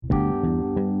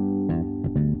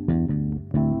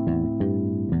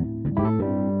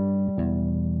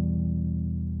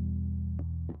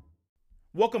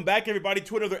Welcome back, everybody,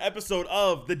 to another episode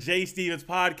of the Jay Stevens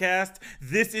Podcast.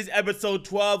 This is episode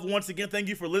 12. Once again, thank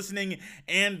you for listening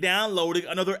and downloading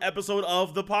another episode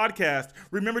of the podcast.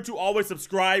 Remember to always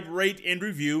subscribe, rate, and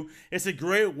review. It's a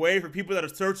great way for people that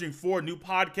are searching for a new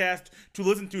podcast to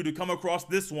listen to come across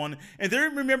this one. And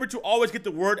then remember to always get the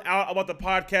word out about the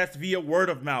podcast via word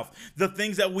of mouth. The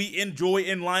things that we enjoy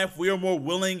in life, we are more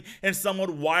willing and somewhat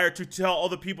wired to tell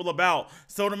other people about.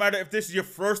 So no matter if this is your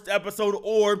first episode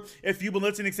or if you've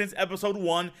been listening since episode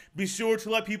 1, be sure to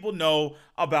let people know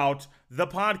about the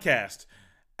podcast.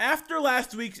 After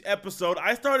last week's episode,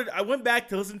 I went back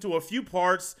to listen to a few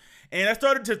parts, and I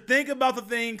started to think about the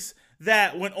things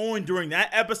that went on during that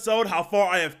episode, how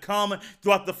far I have come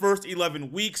throughout the first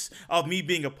 11 weeks of me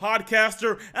being a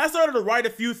podcaster. And I started to write a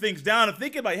few things down and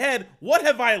think in my head, what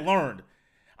have I learned?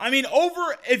 I mean,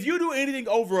 if you do anything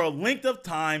over a length of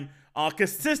time,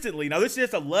 consistently. Now, this is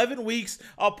just 11 weeks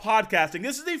of podcasting.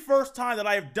 This is the first time that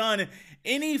I have done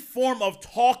any form of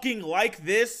talking like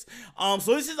this.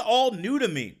 So this is all new to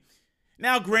me.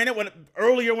 Now, granted,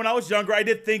 earlier when I was younger, I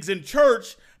did things in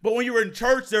church. But when you're in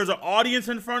church, there's an audience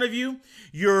in front of you.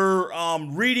 You're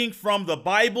reading from the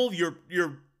Bible.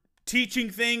 You're teaching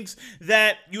things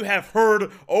that you have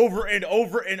heard over and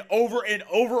over and over and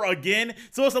over again.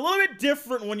 So it's a little bit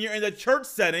different when you're in the church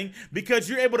setting because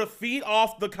you're able to feed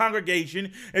off the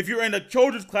congregation. If you're in a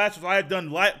children's class, which I have done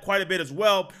quite a bit as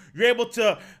well, you're able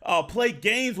to play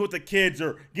games with the kids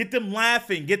or get them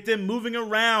laughing, get them moving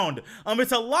around.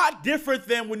 It's a lot different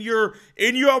than when you're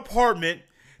in your apartment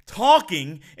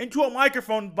talking into a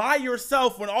microphone by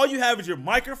yourself when all you have is your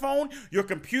microphone, your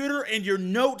computer, and your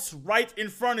notes right in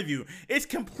front of you. It's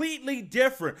completely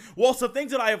different. Well, some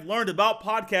things that I have learned about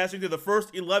podcasting through the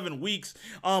first 11 weeks.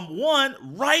 One,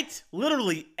 write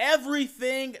literally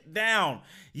everything down.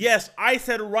 Yes, I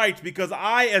said write because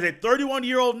I, as a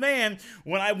 31-year-old man,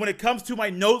 when it comes to my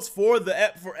notes for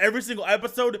every single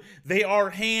episode, they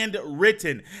are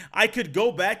handwritten. I could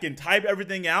go back and type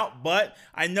everything out, but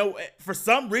I know for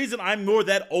some reason I'm more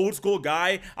that old school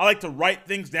guy. I like to write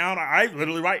things down. I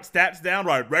literally write stats down,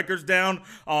 write records down.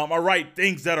 I write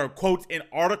things that are quotes in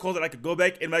articles that I could go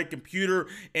back in my computer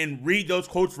and read those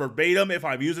quotes verbatim if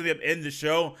I'm using them in the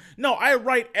show. No, I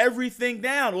write everything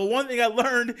down. Well, one thing I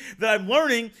learned that I'm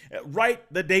learning,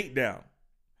 write the date down.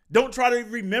 Don't try to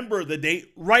remember the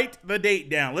date. Write the date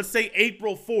down. Let's say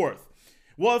April 4th.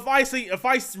 Well, if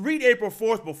I read April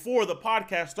 4th before the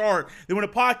podcast starts, then when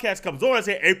the podcast comes on, I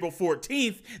say April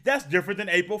 14th. That's different than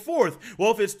April 4th.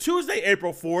 Well, if it's Tuesday,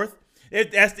 April 4th,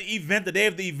 that's the event, the day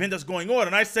of the event that's going on.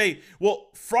 And I say, well,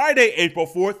 Friday, April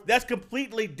 4th, that's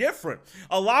completely different.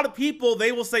 A lot of people,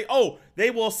 they will say, oh, they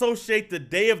will associate the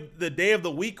day of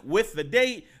the week with the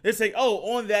date. They say,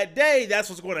 oh, on that day, that's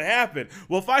what's going to happen.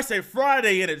 Well, if I say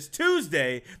Friday and it's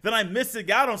Tuesday, then I'm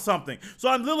missing out on something. So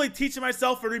I'm literally teaching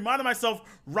myself and reminding myself,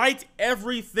 write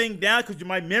everything down because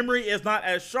my memory is not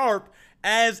as sharp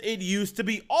as it used to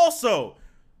be. Also,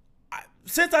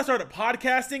 since I started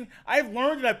podcasting, I've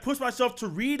learned and I've pushed myself to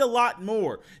read a lot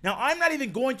more. Now, I'm not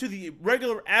even going to the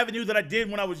regular avenue that I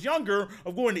did when I was younger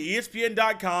of going to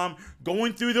ESPN.com,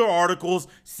 going through their articles,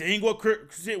 seeing back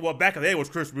in the day it was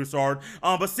Chris Broussard,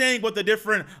 but seeing what the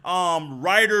different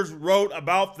writers wrote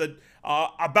about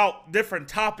different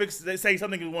topics. They say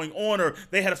something is going on or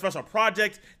they had a special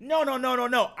project. No.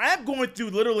 I'm going through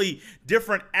literally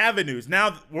different avenues.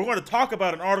 Now, we're going to talk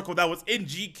about an article that was in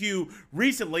GQ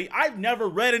recently. I've never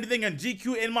read anything in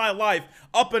GQ in my life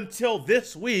up until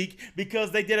this week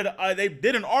because they did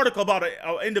an article about an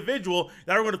individual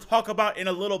that we're going to talk about in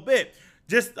a little bit.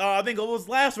 I think it was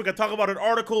last week I talked about an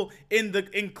article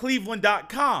in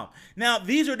Cleveland.com. Now,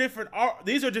 these are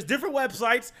just different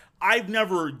websites. I've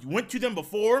never went to them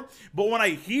before, but when I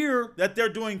hear that they're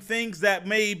doing things that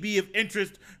may be of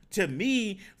interest to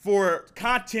me for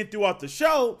content throughout the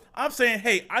show, I'm saying,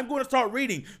 hey, I'm going to start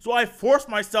reading. So I force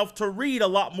myself to read a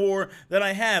lot more than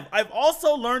I have. I've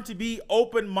also learned to be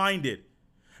open-minded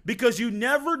because you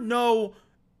never know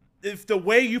if the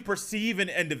way you perceive an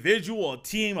individual, a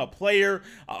team, a player,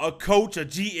 a coach, a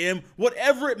GM,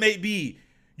 whatever it may be,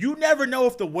 you never know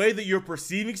if the way that you're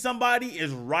perceiving somebody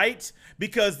is right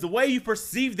because the way you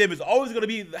perceive them is always going to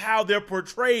be how they're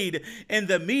portrayed in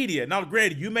the media. Now,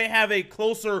 granted, you may have a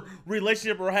closer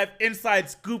relationship or have inside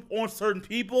scoop on certain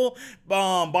people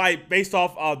based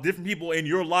off different people in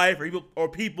your life or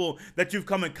people that you've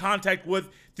come in contact with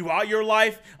throughout your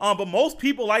life. But most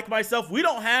people like myself, we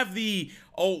don't have the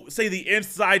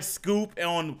inside scoop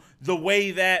on the way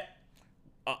that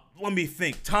let me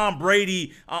think. Tom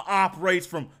Brady operates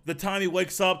from the time he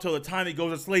wakes up till the time he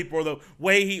goes to sleep, or the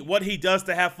way what he does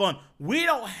to have fun. We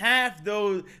don't have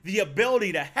the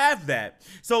ability to have that.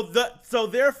 So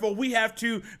therefore we have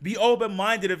to be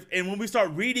open-minded. And when we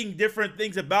start reading different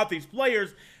things about these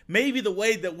players, maybe the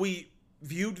way that we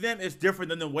viewed them is different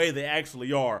than the way they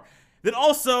actually are. Then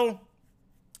also,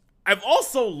 I've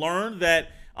also learned that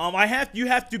you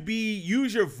have to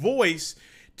use your voice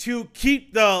to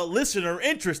keep the listener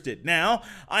interested. Now,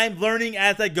 I'm learning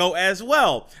as I go as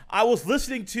well. I was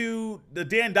listening to the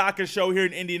Dan Dakich show here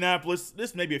in Indianapolis,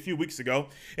 this maybe a few weeks ago,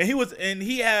 and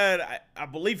he had, I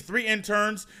believe, 3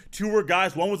 interns. 2 were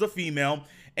guys, 1 was a female,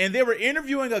 and they were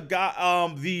interviewing a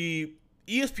guy, the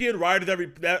ESPN writer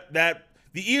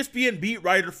the ESPN beat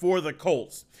writer for the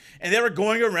Colts. And they were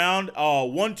going around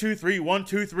 1, 2, 3, 1,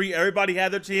 2, 3. Everybody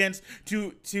had their chance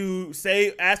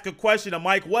to ask a question to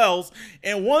Mike Wells.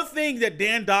 And one thing that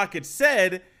Dan Dakich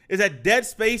said is that dead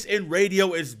space in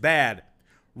radio is bad.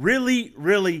 Really,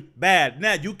 really bad.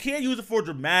 Now, you can't use it for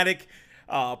dramatic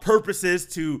purposes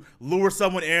to lure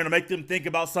someone in or make them think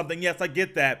about something. Yes, I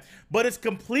get that. But it's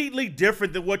completely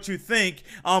different than what you think.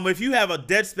 If you have a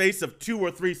dead space of 2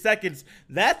 or 3 seconds,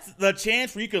 that's the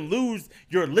chance where you can lose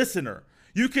your listener.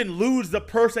 You can lose the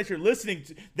person that you're listening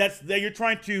to, that you're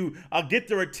trying to get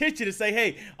their attention to say,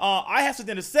 hey, I have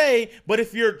something to say. But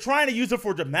if you're trying to use it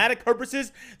for dramatic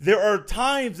purposes, there are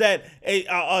times that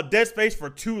a dead space for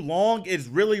too long is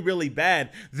really, really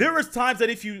bad. There is times that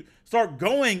if you start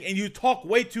going and you talk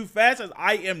way too fast, as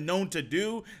I am known to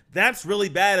do, that's really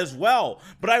bad as well.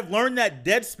 But I've learned that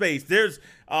dead space,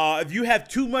 if you have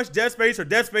too much dead space or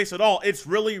dead space at all, it's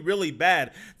really, really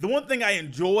bad. The one thing I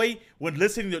enjoy when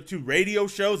listening to radio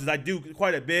shows, as I do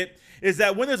quite a bit, is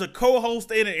that when there's a co-host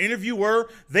and an interviewer,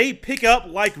 they pick up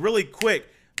like really quick.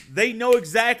 They know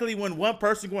exactly when one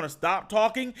person's going to stop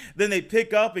talking, then they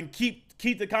pick up and keep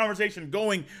the conversation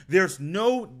going. There's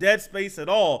no dead space at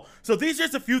all. So these are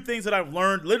just a few things that I've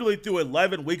learned literally through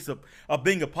 11 weeks of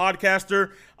being a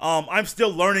podcaster. I'm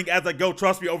still learning as I go.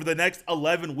 Trust me, over the next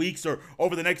 11 weeks or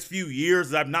over the next few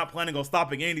years, I'm not planning on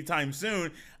stopping anytime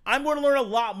soon. I'm going to learn a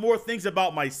lot more things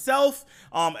about myself,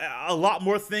 a lot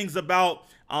more things about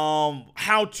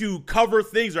how to cover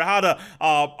things or how to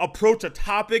approach a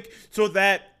topic so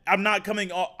that I'm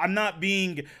not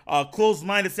being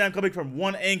closed-minded, saying I'm coming from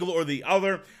one angle or the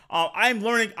other. I'm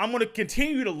learning. I'm going to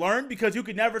continue to learn because you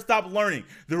can never stop learning.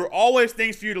 There are always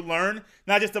things for you to learn,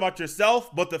 not just about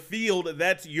yourself, but the field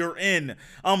that you're in.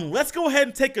 Let's go ahead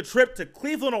and take a trip to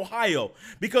Cleveland, Ohio,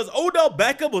 because Odell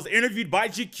Beckham was interviewed by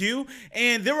GQ,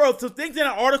 and there were some things in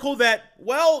that article that,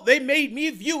 well, they made me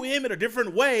view him in a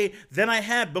different way than I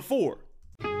had before.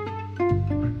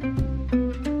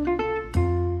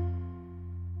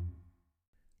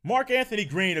 Mark Anthony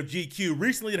Green of GQ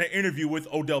recently did an interview with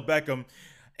Odell Beckham,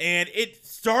 and it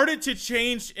started to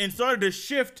change and started to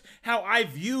shift how I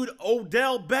viewed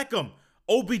Odell Beckham,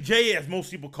 OBJ as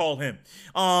most people call him.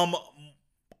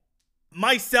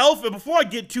 Myself, and before I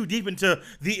get too deep into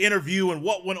the interview and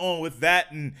what went on with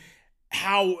that and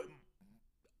how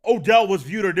Odell was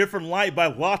viewed a different light by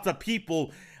lots of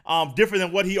people, different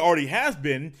than what he already has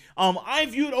been, I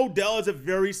viewed Odell as a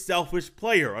very selfish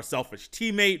player, a selfish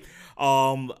teammate,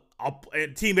 a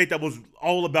teammate that was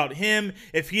all about him.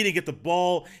 If he didn't get the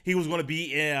ball, he was going to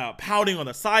be pouting on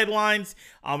the sidelines.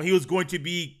 He was going to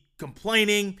be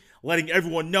complaining, letting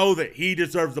everyone know that he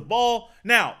deserves the ball.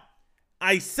 Now,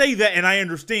 I say that and I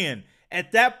understand.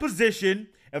 At that position,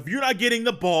 if you're not getting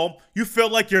the ball, you feel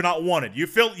like you're not wanted. You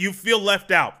feel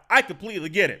left out. I completely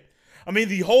get it. I mean,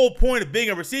 the whole point of being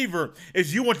a receiver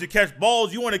is you want to catch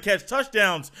balls, you want to catch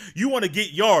touchdowns, you want to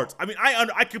get yards. I mean,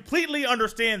 I completely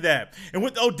understand that. And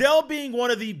with Odell being one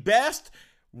of the best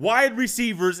wide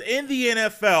receivers in the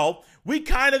NFL, we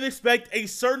kind of expect a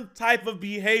certain type of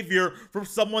behavior from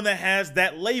someone that has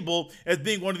that label as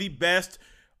being one of the best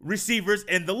receivers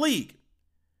in the league.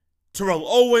 Terrell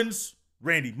Owens,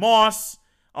 Randy Moss,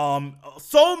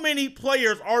 so many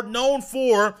players are known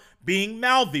for being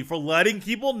mouthy, for letting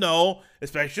people know,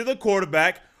 especially the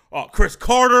quarterback, Chris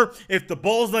Carter, if the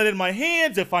ball's not in my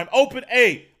hands, if I'm open,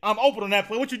 hey, I'm open on that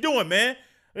play. What you doing, man?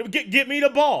 Get me the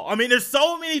ball. I mean, there's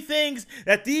so many things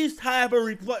that these type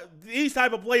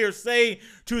of players say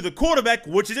to the quarterback,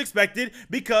 which is expected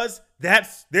because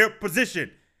that's their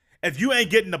position. If you ain't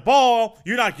getting the ball,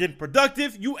 you're not getting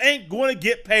productive, you ain't going to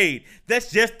get paid. That's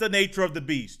just the nature of the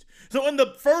beast. So in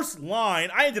the first line,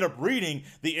 I ended up reading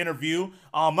the interview,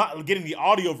 not getting the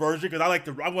audio version because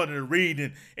I wanted to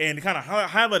read and kind of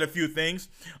highlight a few things.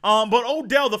 But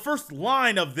Odell, the first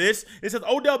line of this, it says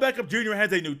Odell Beckham Jr.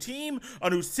 has a new team, a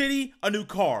new city, a new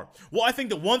car. Well, I think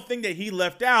the one thing that he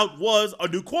left out was a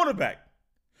new quarterback,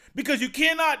 because you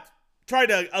cannot try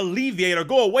to alleviate or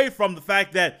go away from the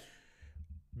fact that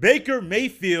Baker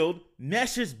Mayfield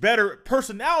meshes better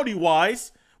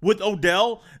personality-wise with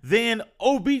Odell than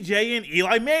OBJ and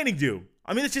Eli Manning do.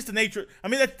 I mean, it's just the nature. I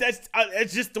mean,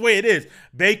 that's just the way it is.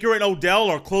 Baker and Odell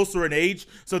are closer in age,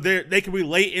 so they can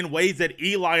relate in ways that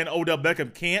Eli and Odell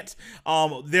Beckham can't.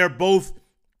 They're both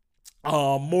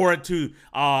more into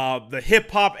the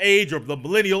hip-hop age or the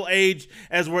millennial age,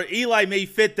 as where Eli may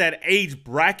fit that age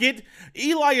bracket.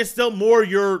 Eli is still more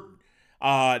your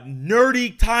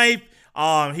nerdy type.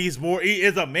 He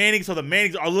is a Manning, so the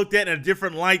Mannings are looked at in a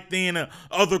different light than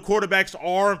other quarterbacks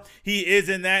are. He is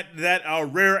in that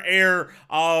rare air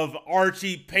of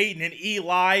Archie, Peyton, and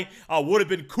Eli. Would have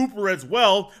been Cooper as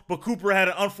well, but Cooper had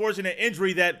an unfortunate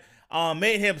injury that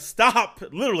made him stop his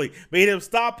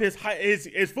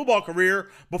football career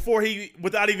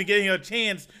without even getting a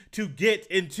chance to get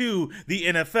into the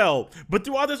NFL. But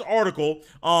throughout this article,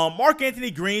 Mark Anthony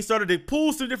Green started to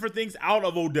pull some different things out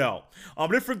of Odell.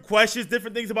 Different questions,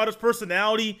 different things about his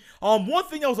personality. One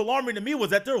thing that was alarming to me was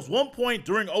that there was one point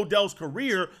during Odell's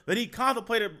career that he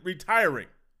contemplated retiring.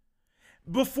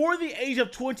 Before the age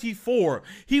of 24,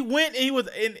 he went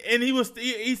and he was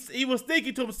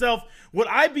thinking to himself, would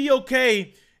I be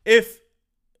okay if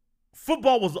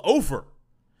football was over?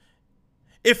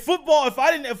 If I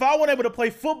wasn't able to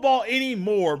play football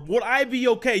anymore, would I be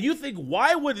okay? You think,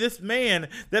 why would this man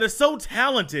that is so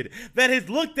talented, that is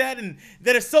looked at and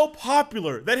that is so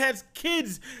popular, that has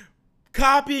kids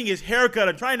copying his haircut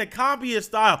and trying to copy his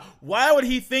style, why would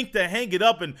he think to hang it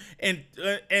up and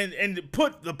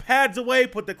put the pads away,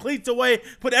 put the cleats away,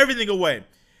 put everything away?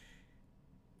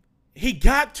 He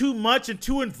got too much and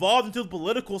too involved into the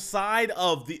political side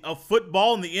of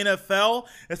football in the NFL.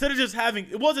 Instead of just having,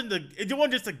 it wasn't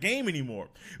just a game anymore.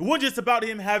 It wasn't just about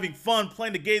him having fun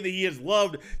playing the game that he has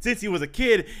loved since he was a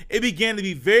kid. It began to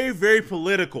be very, very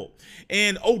political.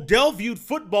 And Odell viewed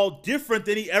football different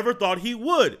than he ever thought he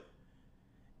would.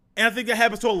 And I think that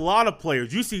happens to a lot of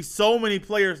players. You see so many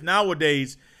players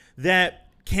nowadays that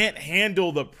can't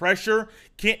handle the pressure,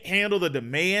 can't handle the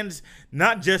demands,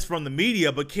 not just from the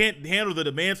media, but can't handle the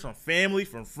demands from family,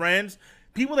 from friends,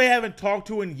 people they haven't talked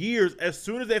to in years. As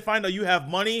soon as they find out you have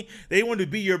money, they want to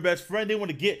be your best friend. They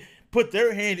want to put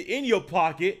their hand in your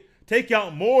pocket, take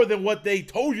out more than what they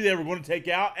told you they were going to take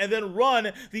out, and then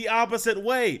run the opposite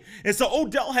way. And so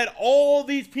Odell had all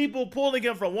these people pulling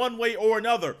him from one way or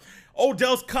another.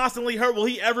 Odell's constantly hurt. Will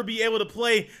he ever be able to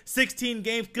play 16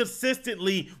 games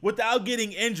consistently without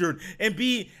getting injured and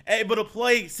be able to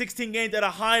play 16 games at a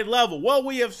high level? Well,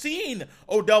 we have seen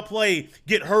Odell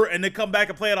get hurt, and then come back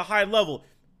and play at a high level.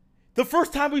 The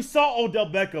first time we saw Odell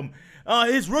Beckham,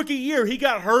 his rookie year, he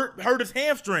got hurt his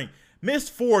hamstring,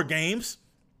 missed 4 games.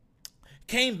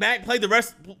 Came back, played the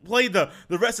rest of the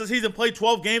season, played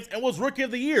 12 games, and was Rookie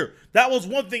of the Year. That was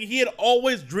one thing he had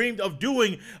always dreamed of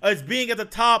doing, as being at the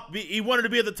top. He wanted to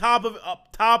be at the top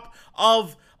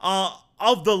of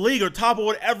the league, or top of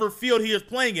whatever field he was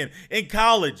playing in. In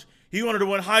college, he wanted to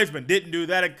win Heisman, didn't do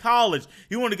that. In college,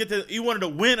 he wanted to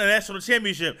win a national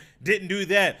championship, didn't do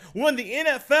that. When the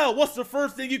NFL, what's the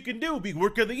first thing you can do? Be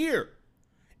Rookie of the Year.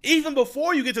 Even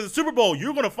before you get to the Super Bowl,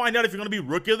 you're going to find out if you're going to be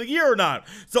Rookie of the Year or not.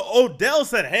 So Odell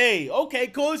said, hey, okay,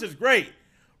 cool, this is great.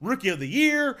 Rookie of the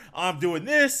Year, I'm doing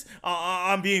this,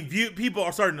 I'm being viewed, people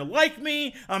are starting to like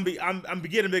me, I'm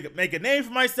beginning to make a name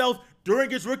for myself.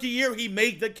 During his rookie year, he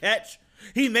made the catch.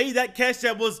 He made that catch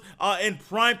that was in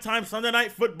primetime Sunday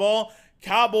Night Football,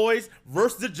 Cowboys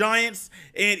versus the Giants.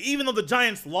 And even though the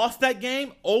Giants lost that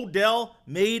game, Odell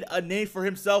made a name for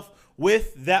himself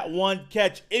with that one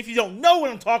catch. If you don't know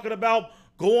what I'm talking about,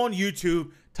 go on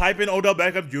YouTube, type in Odell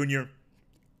Beckham Jr.,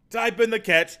 type in the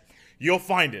catch, you'll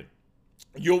find it.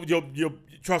 You'll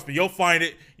trust me, you'll find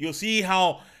it. You'll see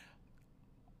how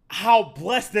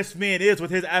blessed this man is with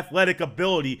his athletic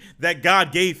ability that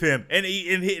God gave him, and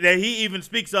that he even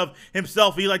speaks of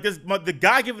himself. He like this, the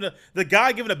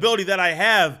God-given ability that I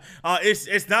have.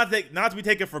 It's not to be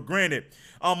taken for granted.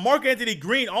 Mark Anthony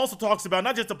Green also talks about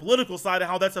not just the political side of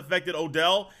how that's affected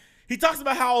Odell. He talks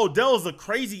about how Odell is a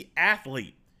crazy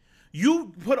athlete.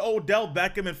 You put Odell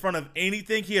Beckham in front of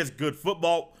anything, he has good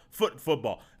footwork with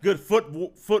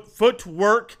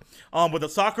a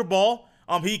soccer ball.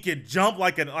 He can jump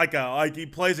like he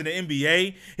plays in the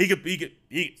NBA.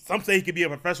 Some say he could be a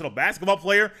professional basketball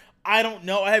player. I don't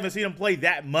know. I haven't seen him play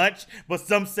that much, but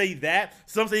some say that.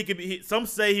 Some say he could be. Some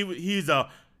say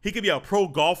he could be a pro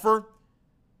golfer.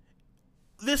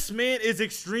 This man is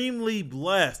extremely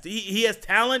blessed. He has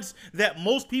talents that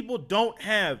most people don't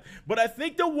have. But I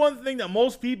think the one thing that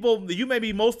most people, that you may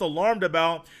be most alarmed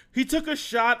about, he took a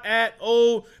shot at,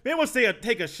 maybe I won't say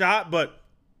take a shot, but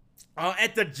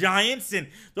at the Giants, and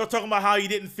they're talking about how he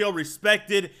didn't feel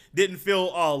respected, didn't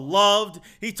feel loved.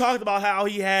 He talked about how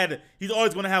he's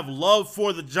always going to have love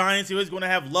for the Giants. He's always going to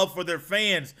have love for their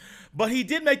fans. But he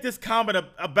did make this comment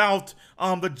about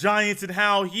the Giants and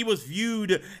how he was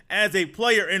viewed as a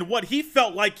player and what he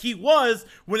felt like he was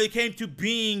when it came to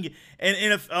being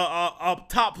a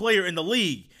top player in the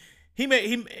league. He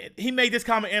made this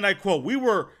comment, and I quote, "We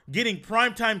were getting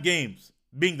primetime games,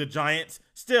 being the Giants,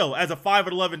 still as a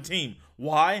 5-11 team.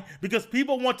 Why? Because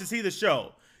people want to see the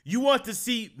show. You want to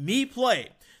see me play.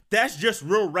 That's just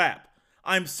real rap.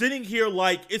 I'm sitting here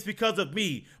like it's because of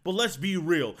me, but let's be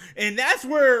real." And that's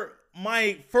where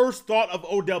my first thought of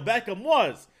Odell Beckham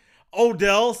was.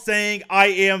 Odell saying, "I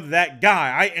am that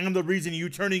guy. I am the reason you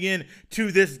turning in to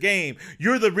this game.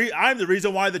 I'm the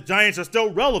reason why the Giants are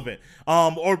still relevant.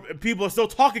 Or people are still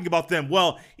talking about them."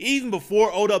 Well, even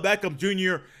before Odell Beckham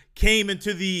Jr. came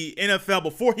into the NFL,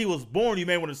 before he was born, you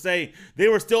may want to say, they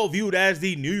were still viewed as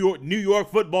the New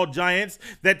York Football Giants,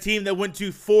 that team that went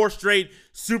to 4 straight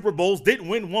Super Bowls. Didn't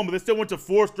win one, but they still went to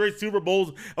 4 straight Super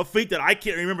Bowls, a feat that I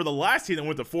can't remember the last team that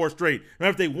went to 4 straight.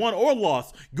 Remember if they won or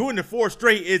lost. Going to 4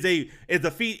 straight is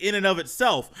a feat in and of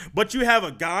itself. But you have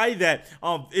a guy that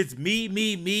it's me,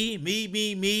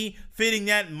 fitting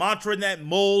that mantra and that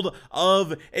mold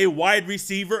of a wide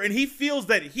receiver, and he feels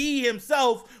that he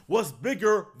himself was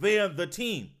bigger than the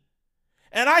team.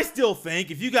 And I still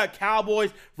think if you got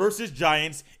Cowboys versus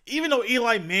Giants, even though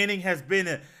Eli Manning has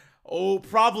been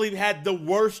probably had the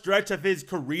worst stretch of his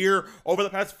career over the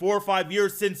past 4 or 5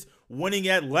 years since winning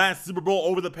at last Super Bowl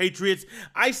over the Patriots,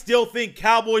 I still think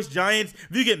Cowboys, Giants,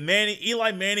 if you get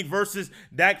Eli Manning versus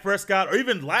Dak Prescott, or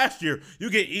even last year, you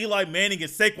get Eli Manning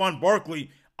and Saquon Barkley,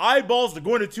 eyeballs are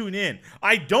going to tune in.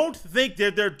 I don't think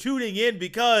that they're tuning in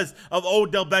because of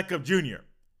Odell Beckham Jr.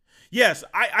 Yes,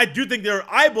 I do think there are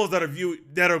eyeballs that are going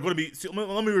to be,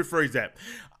 let me rephrase that.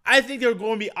 I think there are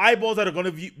going to be eyeballs that are going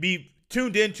to be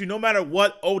tuned into no matter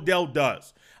what Odell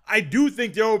does. I do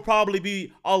think there will probably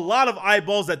be a lot of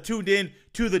eyeballs that tuned in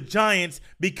to the Giants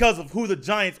because of who the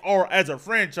Giants are as a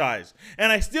franchise.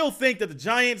 And I still think that the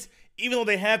Giants, even though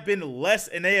they have been less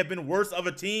and they have been worse of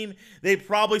a team, they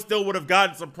probably still would have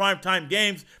gotten some primetime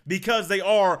games because they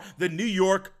are the New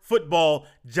York Football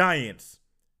Giants.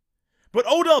 But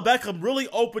Odell Beckham really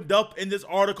opened up in this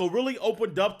article, really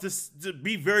opened up to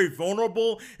be very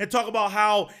vulnerable and talk about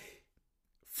how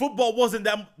football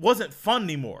wasn't fun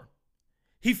anymore.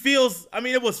 He feels,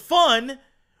 it was fun.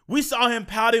 We saw him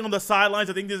pouting on the sidelines,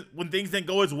 I think, when things didn't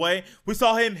go his way. We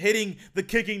saw him hitting the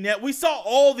kicking net. We saw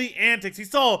all the antics. He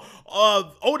saw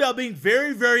Odell being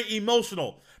very, very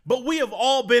emotional. But we have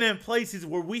all been in places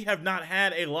where we have not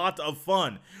had a lot of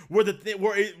fun, where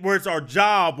it's our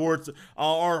job, or it's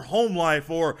our home life,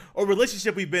 or a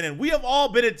relationship we've been in. We have all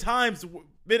been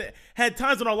had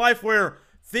times in our life where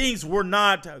things were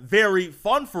not very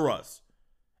fun for us.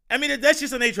 That's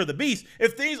just the nature of the beast.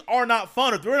 If things are not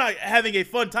fun, if we're not having a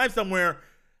fun time somewhere,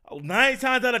 9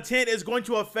 times out of 10 is going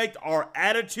to affect our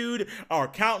attitude, our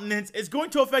countenance. It's going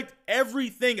to affect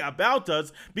everything about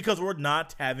us because we're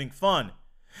not having fun.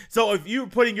 So if you're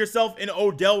putting yourself in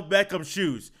Odell Beckham's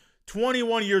shoes,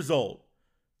 21 years old,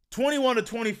 21 to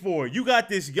 24, you got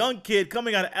this young kid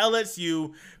coming out of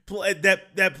LSU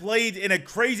that played in a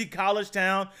crazy college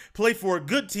town, played for a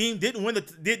good team, didn't win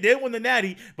the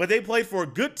Natty, but they played for a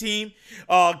good team,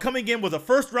 coming in with a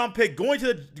first-round pick, going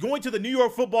to the New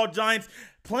York Football Giants,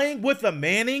 playing with the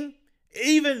Manning.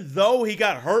 Even though he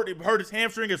got hurt his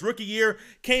hamstring his rookie year,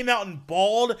 came out and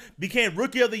balled, became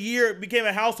Rookie of the Year, became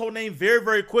a household name very,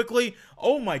 very quickly.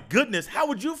 Oh my goodness, how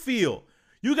would you feel?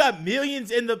 You got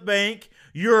millions in the bank.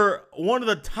 You're one of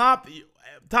the top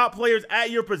players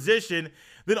at your position.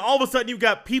 Then all of a sudden, you've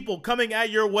got people coming at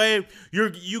your way.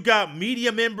 You got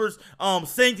media members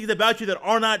saying things about you that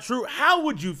are not true. How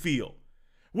would you feel?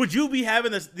 Would you be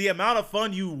having the amount of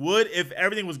fun you would if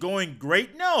everything was going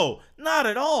great? No, not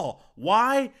at all.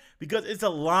 Why? Because it's a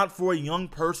lot for a young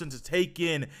person to take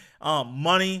in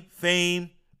money, fame,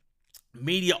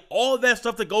 media, all that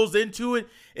stuff that goes into it.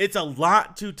 It's a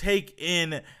lot to take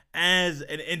in as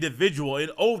an individual.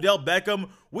 And Odell Beckham,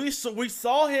 we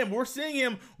saw him. We're seeing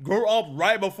him grow up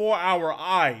right before our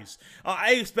eyes.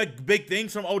 I expect big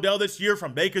things from Odell this year,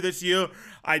 from Baker this year.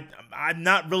 I'm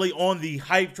not really on the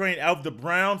hype train of the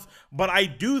Browns, but I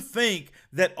do think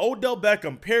that Odell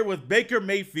Beckham paired with Baker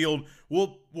Mayfield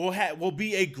will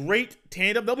be a great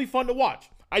tandem. They'll be fun to watch.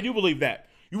 I do believe that.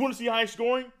 You want to see high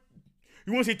scoring?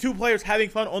 You want to see two players having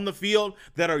fun on the field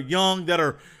that are young, that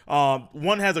are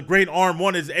one has a great arm,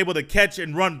 one is able to catch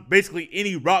and run basically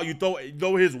any route you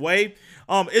throw his way.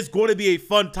 It's going to be a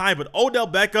fun time. But Odell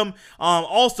Beckham,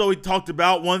 also he talked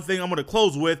about one thing I'm going to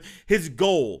close with, his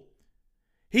goal.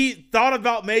 He thought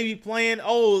about maybe playing,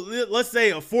 let's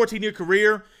say a 14-year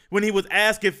career when he was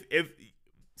asked if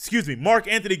Mark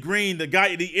Anthony Green,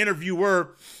 the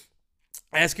interviewer,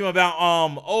 ask him about,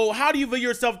 how do you view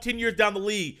yourself 10 years down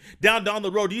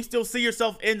the road? Do you still see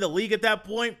yourself in the league at that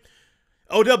point?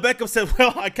 Odell Beckham said,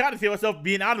 well, I kind of see myself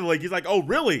being out of the league. He's like, oh,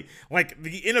 really? Like,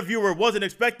 the interviewer wasn't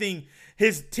expecting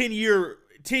his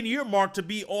 10-year mark to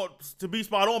be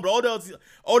spot on, but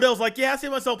Odell's like, yeah, I see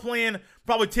myself playing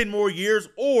probably 10 more years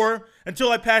or until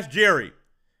I pass Jerry.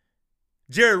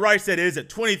 Jerry Rice said it is at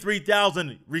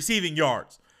 23,000 receiving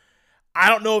yards. I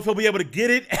don't know if he'll be able to get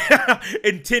it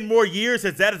in 10 more years,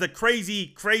 as that is a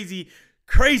crazy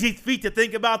feat to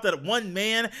think about, that one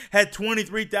man had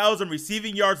 23,000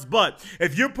 receiving yards. But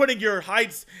if you're putting your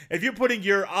eyes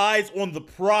on the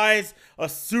prize, a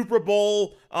Super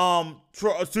Bowl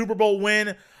win,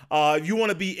 you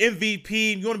want to be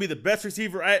MVP, you want to be the best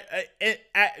receiver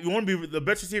you want to be the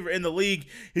best receiver in the league.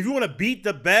 If you want to beat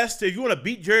the best, if you want to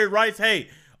beat Jerry Rice, hey,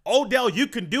 Odell, you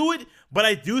can do it. But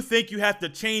I do think you have to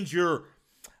change your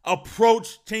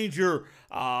approach, change your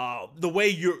the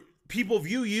way people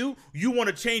view you. You want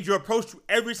to change your approach to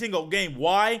every single game.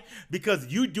 Why? Because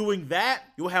you doing that,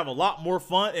 you'll have a lot more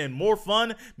fun, and more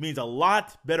fun means a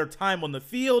lot better time on the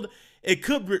field. It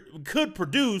could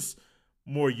produce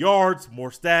more yards,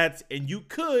 more stats, and you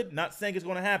could, not saying it's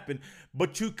going to happen,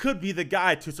 but you could be the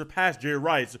guy to surpass Jerry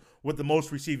Rice with the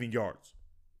most receiving yards.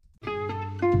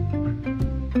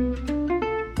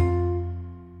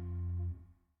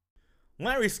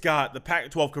 Larry Scott, the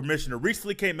Pac-12 commissioner,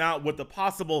 recently came out with a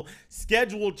possible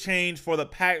schedule change for the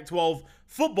Pac-12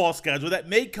 football schedule that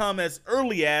may come as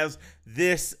early as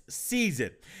this season.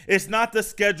 It's not the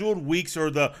scheduled weeks or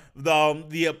the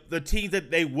teams that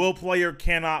they will play or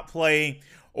cannot play,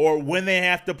 or when they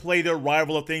have to play their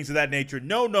rival or things of that nature.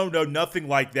 No, nothing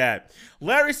like that.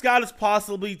 Larry Scott is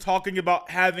possibly talking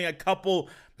about having a couple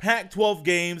Pac-12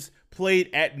 games played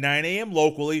at 9 a.m.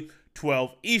 locally,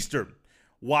 12 Eastern.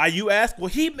 Why, you ask? Well,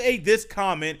 he made this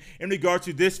comment in regard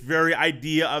to this very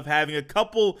idea of having a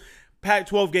couple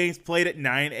Pac-12 games played at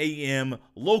 9 a.m.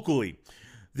 locally.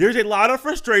 There's a lot of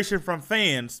frustration from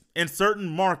fans in certain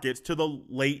markets to the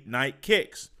late night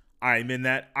kicks. I'm in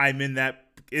that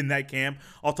camp.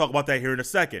 I'll talk about that here in a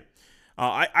second.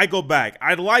 I go back.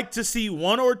 I'd like to see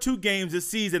one or two games this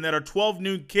season that are 12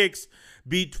 noon kicks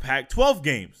beat Pac-12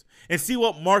 games, and see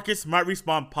what markets might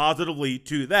respond positively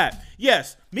to that.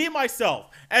 Yes, me myself,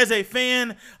 as a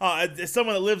fan, as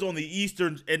someone that lives on the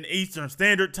Eastern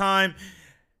Standard Time,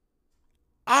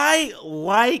 I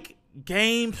like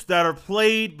games that are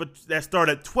played but that start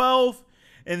at 12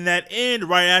 and that end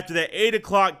right after that 8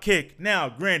 o'clock kick. Now,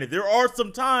 granted, there are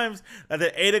some times that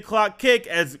the 8 o'clock kick,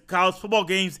 as college football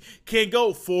games, can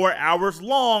go 4 hours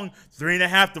long,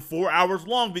 3.5 to 4 hours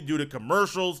long, due to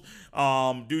commercials,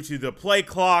 due to the play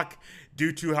clock,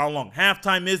 due to how long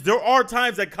halftime is. There are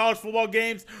times that college football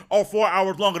games are 4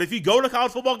 hours long. And if you go to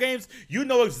college football games, you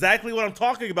know exactly what I'm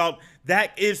talking about.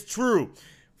 That is true.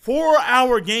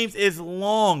 4-hour games is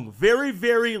long, very,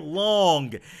 very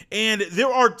long. And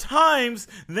there are times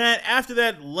that after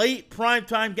that late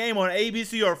primetime game on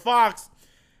ABC or Fox,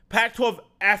 Pac-12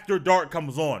 After Dark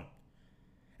comes on.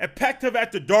 And Pac-12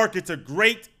 After Dark, it's a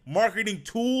great marketing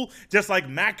tool, just like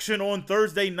MACtion on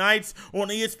Thursday nights on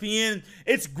ESPN.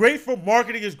 It's great for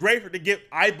marketing. It's great to get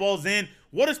eyeballs in.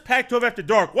 What is Pac-12 After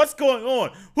Dark? What's going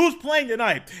on? Who's playing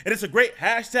tonight? And it's a great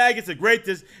hashtag. It's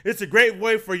a great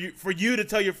way for you to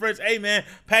tell your friends, hey man,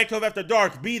 Pac-12 After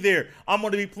Dark, be there. I'm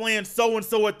going to be playing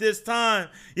so-and-so at this time.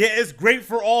 Yeah, it's great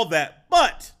for all that.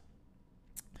 But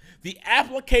the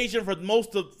application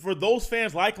for those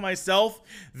fans like myself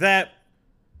that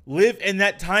live in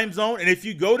that time zone, and if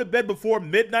you go to bed before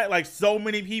midnight like so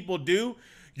many people do,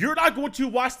 you're not going to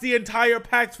watch the entire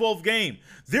Pac-12 game.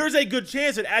 There's a good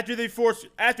chance that after the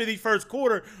first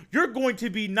quarter, you're going to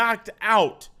be knocked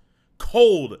out,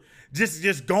 cold,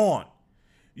 just gone.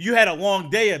 you had a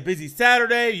long day, a busy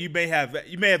Saturday. You may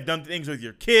have done things with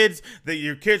your kids. That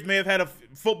your kids may have had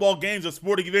football games or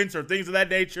sporting events or things of that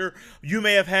nature. You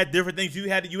may have had different things you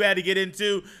had to get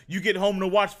into. You get home to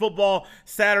watch football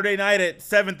Saturday night at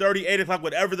 7:30, 8 o'clock,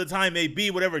 whatever the time may be,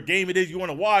 whatever game it is you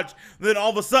want to watch. Then all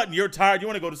of a sudden you're tired. You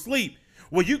want to go to sleep.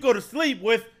 Well, you go to sleep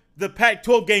with the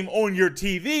Pac-12 game on your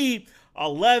TV.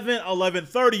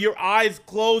 11:30, your eyes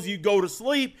close, you go to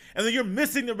sleep, and then you're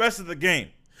missing the rest of the game.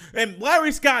 And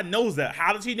Larry Scott knows that.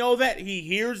 How does he know that? He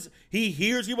hears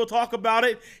people talk about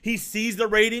it. He sees the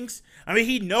ratings. I mean,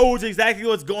 he knows exactly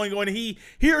what's going on. He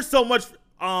hears so much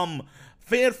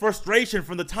fan frustration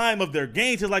from the time of their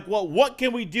games. He's like, well, what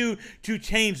can we do to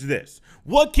change this?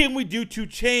 What can we do to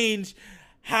change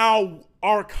how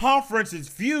our conference is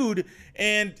viewed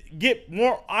and get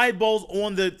more eyeballs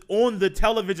on the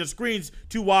television screens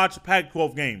to watch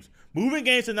Pac-12 games? Moving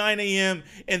games to 9 a.m.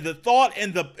 and the thought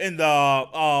and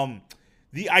the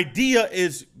idea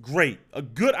is great, a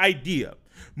good idea.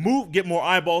 Get more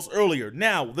eyeballs earlier.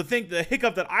 Now, the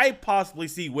hiccup that I possibly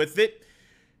see with it,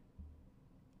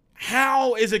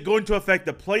 how is it going to affect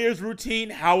the players' routine?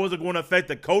 How is it going to affect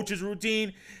the coach's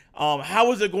routine?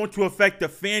 How is it going to affect the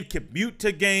fan commute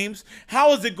to games?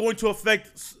 How is it going to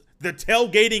affect the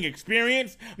tailgating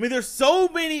experience? I mean, there's so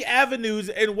many avenues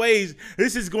and ways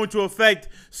this is going to affect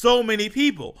so many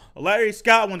people. Larry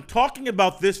Scott, when talking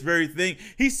about this very thing,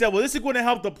 he said, well, this is going to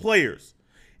help the players.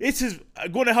 This is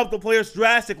going to help the players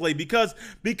drastically because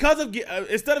of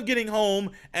instead of getting home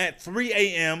at 3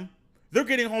 a.m., they're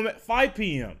getting home at 5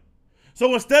 p.m.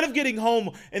 So instead of getting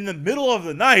home in the middle of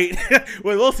the night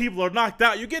where those people are knocked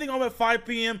out, you're getting home at 5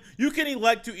 p.m. You can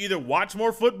elect to either watch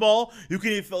more football. You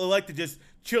can elect to just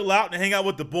chill out and hang out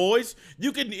with the boys.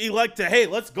 You can elect to, hey,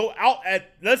 let's go out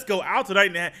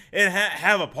tonight and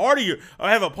have a party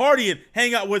and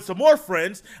hang out with some more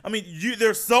friends. I mean,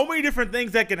 there's so many different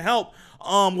things that can help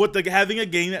with having a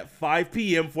game at 5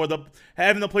 p.m.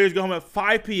 having the players go home at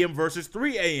 5 p.m. versus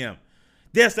 3 a.m.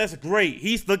 Yes, that's great.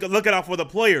 He's looking out for the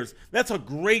players. That's a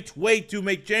great way to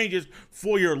make changes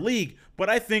for your league. But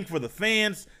I think for the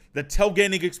fans, the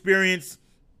tailgating experience,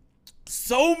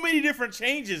 so many different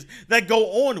changes that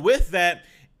go on with that,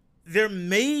 there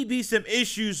may be some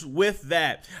issues with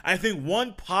that. I think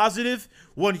one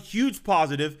huge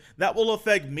positive that will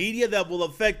affect media, that will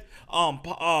affect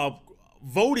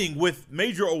voting with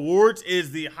major awards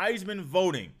is the Heisman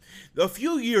voting. A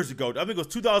few years ago, I think it was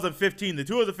 2015, the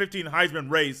 2015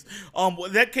 Heisman race,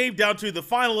 that came down to the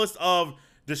finalists of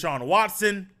Deshaun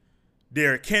Watson,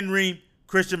 Derrick Henry,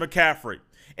 Christian McCaffrey.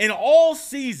 And all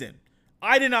season,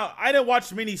 I didn't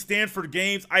watch many Stanford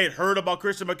games. I had heard about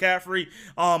Christian McCaffrey.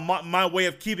 My way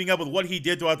of keeping up with what he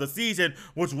did throughout the season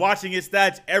was watching his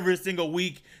stats every single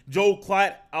week. Joe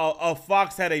Klatt of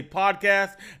Fox had a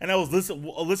podcast, and I was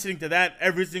listening to that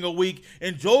every single week.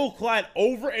 And Joe Klatt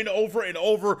over and over and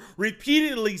over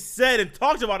repeatedly said and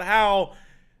talked about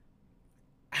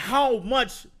how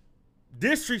much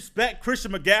disrespect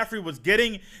Christian McCaffrey was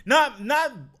getting. Not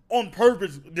on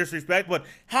purpose disrespect, but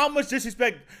how much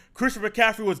disrespect Christian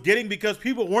McCaffrey was getting because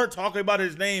people weren't talking about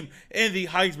his name in the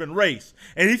Heisman race.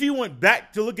 And if you went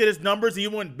back to look at his numbers and you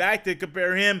went back to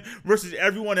compare him versus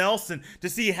everyone else and to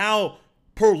see how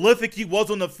prolific he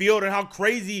was on the field and how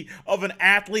crazy of an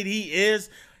athlete he is,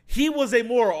 he was a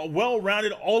more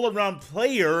well-rounded, all-around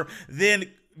player than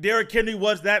Derrick Henry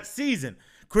was that season.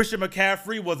 Christian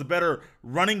McCaffrey was a better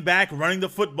running back, running the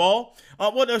football.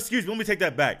 Let me take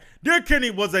that back. Derrick Henry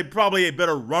was probably a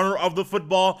better runner of the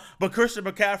football, but Christian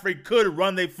McCaffrey could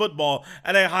run the football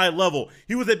at a high level.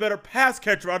 He was a better pass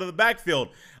catcher out of the backfield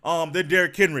than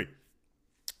Derrick Henry.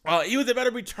 He was a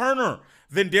better returner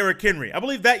than Derrick Henry. I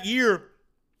believe that year,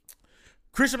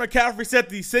 Christian McCaffrey set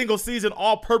the single-season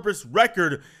all-purpose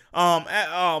record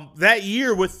that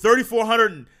year with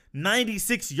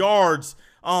 3,496 yards.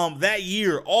 That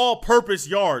year, all-purpose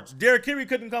yards. Derrick Henry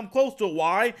couldn't come close to it.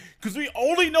 Why? Because we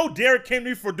only know Derrick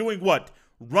Henry for doing what?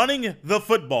 Running the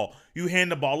football. You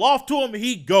hand the ball off to him,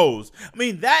 he goes. I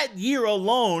mean, that year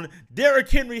alone, Derrick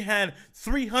Henry had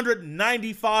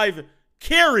 395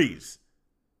 carries.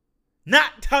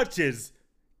 Not touches,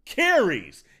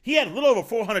 carries. He had a little over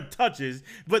 400 touches,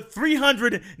 but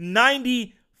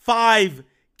 395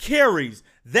 carries.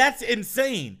 That's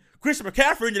insane. Christian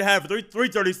McCaffrey ended up having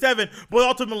 337, but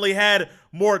ultimately had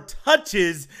more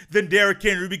touches than Derrick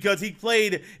Henry because he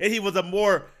played and he was a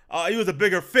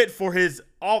bigger fit for his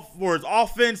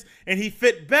offense, and he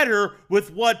fit better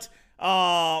with what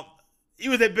he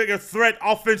was a bigger threat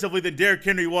offensively than Derrick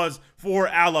Henry was for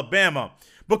Alabama.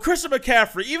 But Christian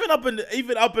McCaffrey, even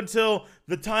up until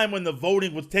the time when the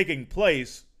voting was taking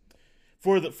place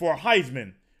for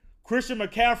Heisman, Christian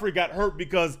McCaffrey got hurt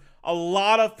because a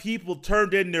lot of people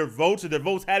turned in their votes, and their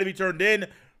votes had to be turned in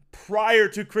prior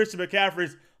to Christian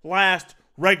McCaffrey's last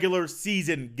regular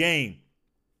season game.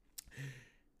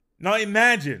 Now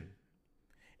imagine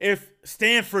if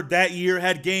Stanford that year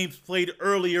had games played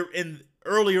earlier in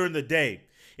the day.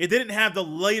 It didn't have the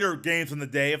later games in the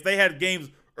day. If they had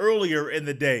games earlier in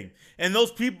the day, and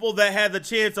those people that had the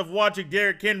chance of watching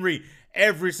Derrick Henry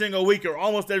every single week or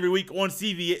almost every week on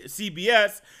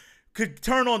CBS could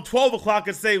turn on 12 o'clock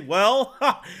and say, well,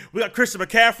 we got Christian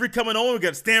McCaffrey coming on, we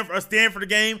got a Stanford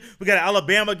game, we got an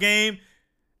Alabama game,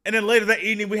 and then later that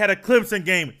evening we had a Clemson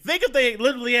game. Think if they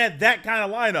literally had that kind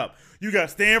of lineup. You got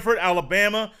Stanford,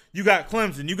 Alabama, you got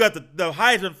Clemson, you got the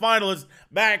Heisman finalists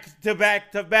back to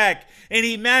back to back. And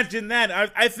imagine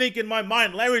that. I think in my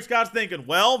mind, Larry Scott's thinking,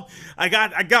 well, I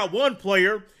got one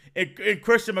player in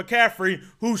Christian McCaffrey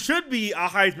who should be a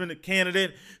Heisman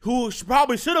candidate, who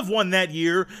probably should have won that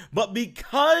year, but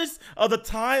because of the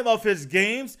time of his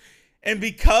games and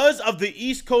because of the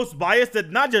East Coast bias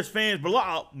that not just fans,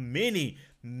 but many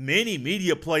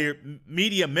media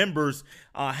members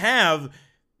have,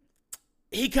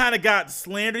 he kind of got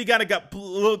slandered. He kind of got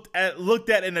looked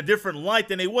at in a different light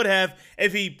than they would have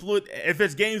if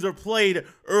his games were played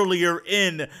earlier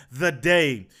in the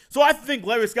day. So I think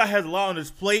Larry Scott has a lot on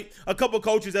his plate. A couple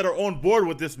coaches that are on board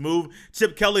with this move: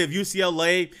 Chip Kelly of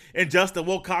UCLA and Justin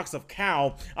Wilcox of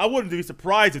Cal. I wouldn't be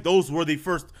surprised if those were the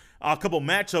first couple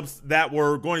matchups that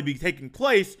were going to be taking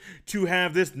place to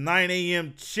have this 9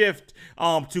 a.m. shift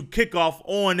to kick off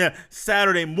on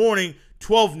Saturday morning.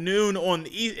 12 noon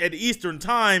at Eastern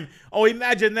time. Oh,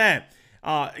 imagine that.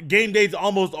 Game day's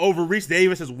almost over. Reese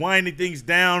Davis is winding things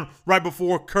down right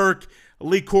before Kirk,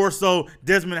 Lee Corso,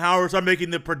 Desmond Howard start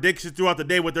making the predictions throughout the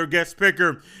day with their guest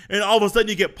picker. And all of a sudden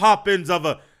you get pop-ins of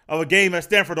a game at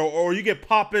Stanford, or you get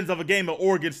pop-ins of a game at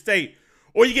Oregon State.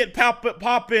 Or you get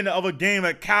pop-in of a game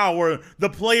at Cal where the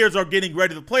players are getting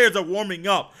ready. The players are warming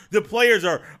up. The players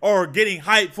are getting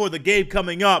hyped for the game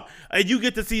coming up. And you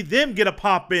get to see them get a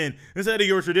pop-in instead of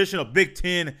your traditional Big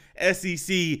Ten,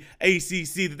 SEC,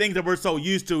 ACC, the things that we're so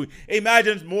used to.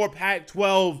 Imagine more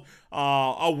Pac-12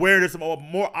 awareness,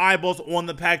 more eyeballs on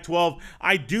the Pac-12.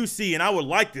 I do see, and I would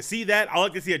like to see that. I would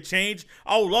like to see a change.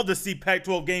 I would love to see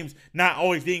Pac-12 games not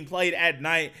always being played at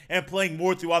night and playing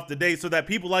more throughout the day so that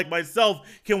people like myself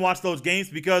can watch those games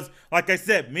because, like I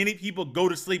said, many people go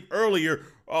to sleep earlier,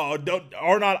 are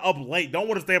not up late, don't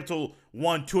want to stay up till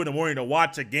 1, 2 in the morning to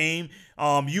watch a game.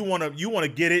 You want to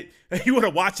get it. You want to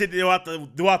watch it throughout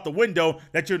the window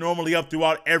that you're normally up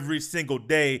throughout every single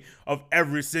day of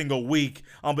every single week.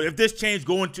 But if this change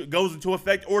goes into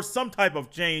effect, or some type of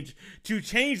change to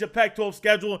change the Pac-12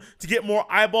 schedule to get more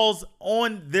eyeballs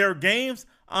on their games,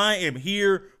 I am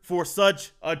here for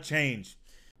such a change.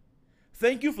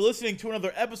 Thank you for listening to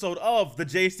another episode of the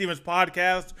Jay Stevens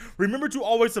Podcast. Remember to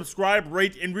always subscribe,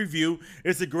 rate, and review.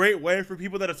 It's a great way for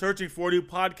people that are searching for a new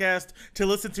podcast to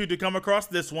listen to come across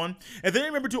this one. And then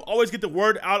remember to always get the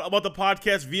word out about the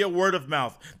podcast via word of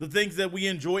mouth. The things that we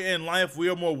enjoy in life, we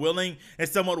are more willing and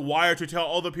somewhat wired to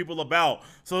tell other people about.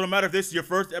 So no matter if this is your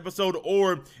first episode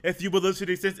or if you've been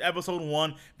listening since episode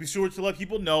 1, be sure to let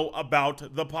people know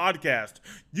about the podcast.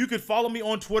 You can follow me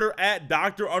on Twitter at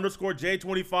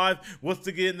Dr_J25. Once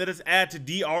again, that is at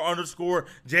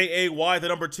Dr_JAY,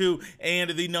 2, and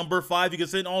the 5. You can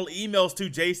send all emails to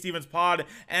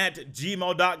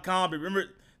jstevenspod@gmail.com. Remember,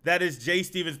 that is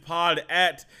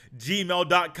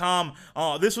jstevenspod@gmail.com.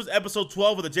 This was episode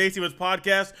 12 of the Jay Stevens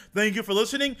Podcast. Thank you for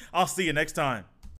listening. I'll see you next time.